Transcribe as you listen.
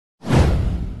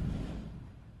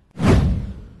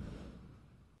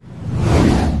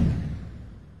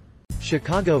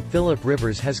Chicago, Philip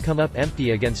Rivers has come up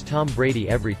empty against Tom Brady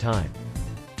every time.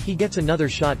 He gets another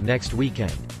shot next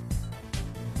weekend.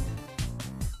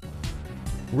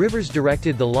 Rivers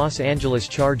directed the Los Angeles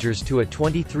Chargers to a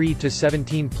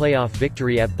 23-17 playoff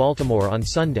victory at Baltimore on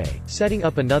Sunday, setting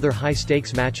up another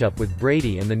high-stakes matchup with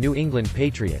Brady and the New England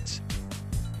Patriots.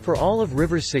 For all of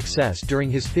Rivers' success during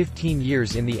his 15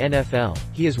 years in the NFL,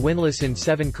 he is winless in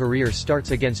 7 career starts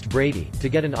against Brady, to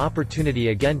get an opportunity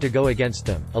again to go against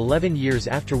them, 11 years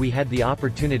after we had the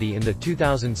opportunity in the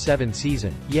 2007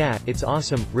 season. "Yeah, it's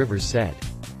awesome," Rivers said.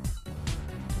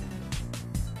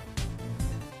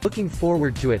 Looking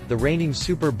forward to it, the reigning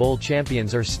Super Bowl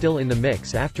champions are still in the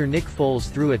mix after Nick Foles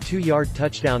threw a 2-yard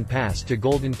touchdown pass to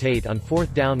Golden Tate on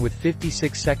 4th down with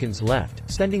 56 seconds left,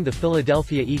 sending the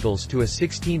Philadelphia Eagles to a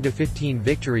 16-15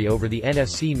 victory over the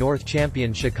NFC North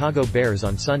champion Chicago Bears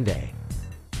on Sunday.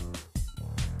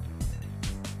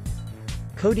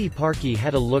 Cody Parkey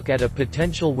had a look at a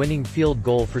potential winning field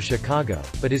goal for Chicago,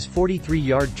 but his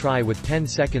 43-yard try with 10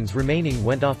 seconds remaining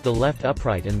went off the left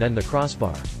upright and then the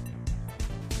crossbar.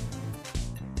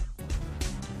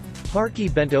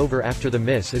 Parkey bent over after the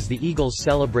miss as the Eagles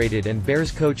celebrated and Bears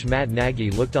coach Matt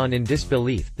Nagy looked on in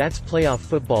disbelief. "That's playoff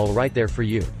football right there for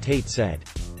you," Tate said.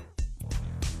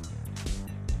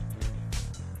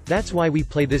 "That's why we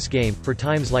play this game, for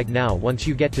times like now. Once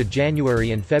you get to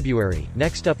January and February."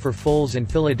 Next up for Foles and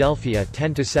Philadelphia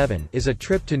 10-7 is a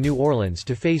trip to New Orleans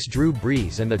to face Drew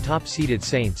Brees and the top-seeded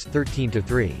Saints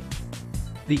 13-3.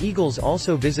 The Eagles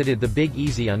also visited the Big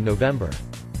Easy on November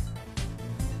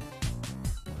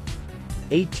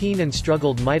 18 and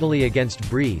struggled mightily against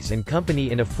Brees and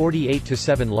company in a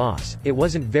 48-7 loss. "It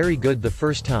wasn't very good the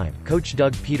first time," coach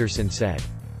Doug Peterson said.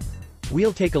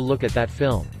 "We'll take a look at that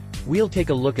film. We'll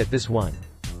take a look at this one.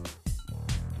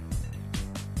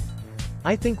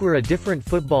 I think we're a different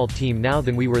football team now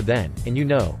than we were then, and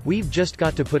we've just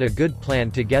got to put a good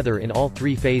plan together in all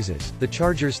 3 phases." The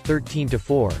Chargers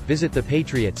 13-4 visit the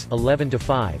Patriots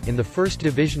 11-5 in the first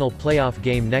divisional playoff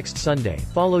game next Sunday,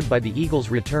 followed by the Eagles'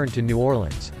 return to New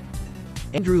Orleans.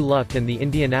 Andrew Luck and the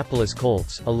Indianapolis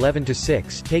Colts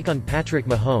 11-6 take on Patrick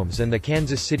Mahomes and the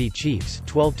Kansas City Chiefs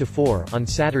 12-4 on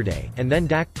Saturday, and then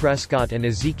Dak Prescott and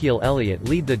Ezekiel Elliott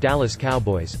lead the Dallas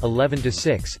Cowboys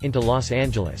 11-6 into Los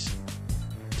Angeles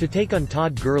to take on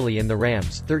Todd Gurley and the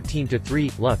Rams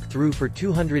 13-3. Luck threw for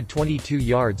 222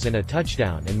 yards and a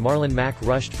touchdown, and Marlon Mack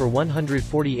rushed for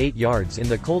 148 yards in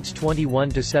the Colts'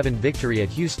 21-7 victory at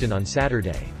Houston on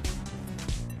Saturday.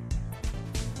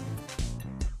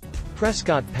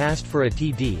 Prescott passed for a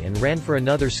TD and ran for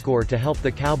another score to help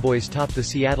the Cowboys top the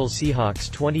Seattle Seahawks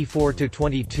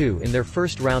 24-22 in their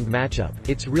first-round matchup.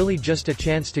 "It's really just a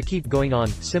chance to keep going on,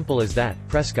 simple as that,"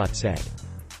 Prescott said.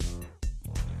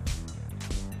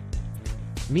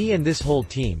 "Me and this whole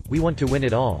team, we want to win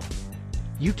it all.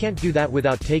 You can't do that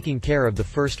without taking care of the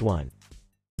first one.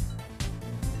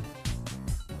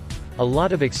 A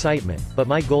lot of excitement, but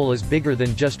my goal is bigger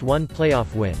than just one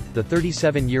playoff win." The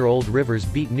 37-year-old Rivers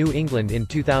beat New England in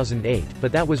 2008,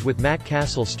 but that was with Matt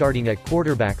Castle starting at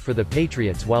quarterback for the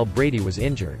Patriots while Brady was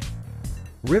injured.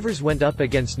 Rivers went up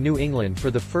against New England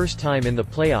for the first time in the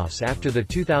playoffs after the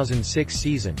 2006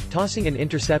 season, tossing an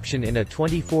interception in a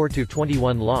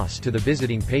 24-21 loss to the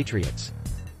visiting Patriots.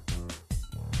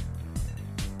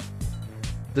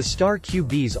 The star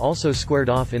QBs also squared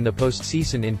off in the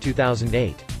postseason in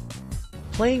 2008.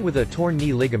 Playing with a torn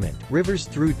knee ligament, Rivers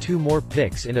threw 2 more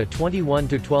picks in a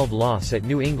 21-12 loss at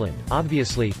New England.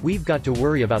 "Obviously, we've got to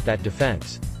worry about that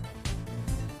defense.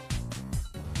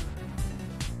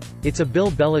 It's a Bill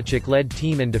Belichick-led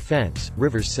team and defense,"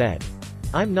 Rivers said.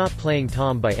 "I'm not playing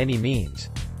Tom by any means.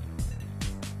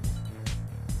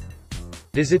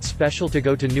 Is it special to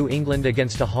go to New England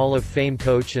against a Hall of Fame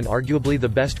coach and arguably the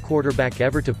best quarterback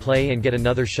ever to play and get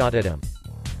another shot at him?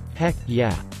 Heck,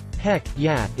 yeah. Heck,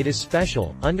 yeah, it is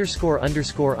special."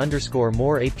 ____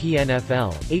 more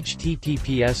APNFL,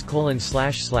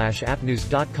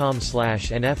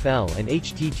 https://appnews.com/NFL and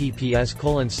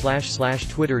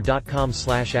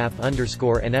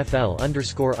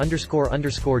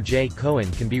https://twitter.com/app_NFL_J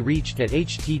Cohen can be reached at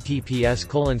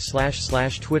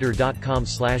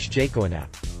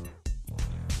https://twitter.com/jcohenapp.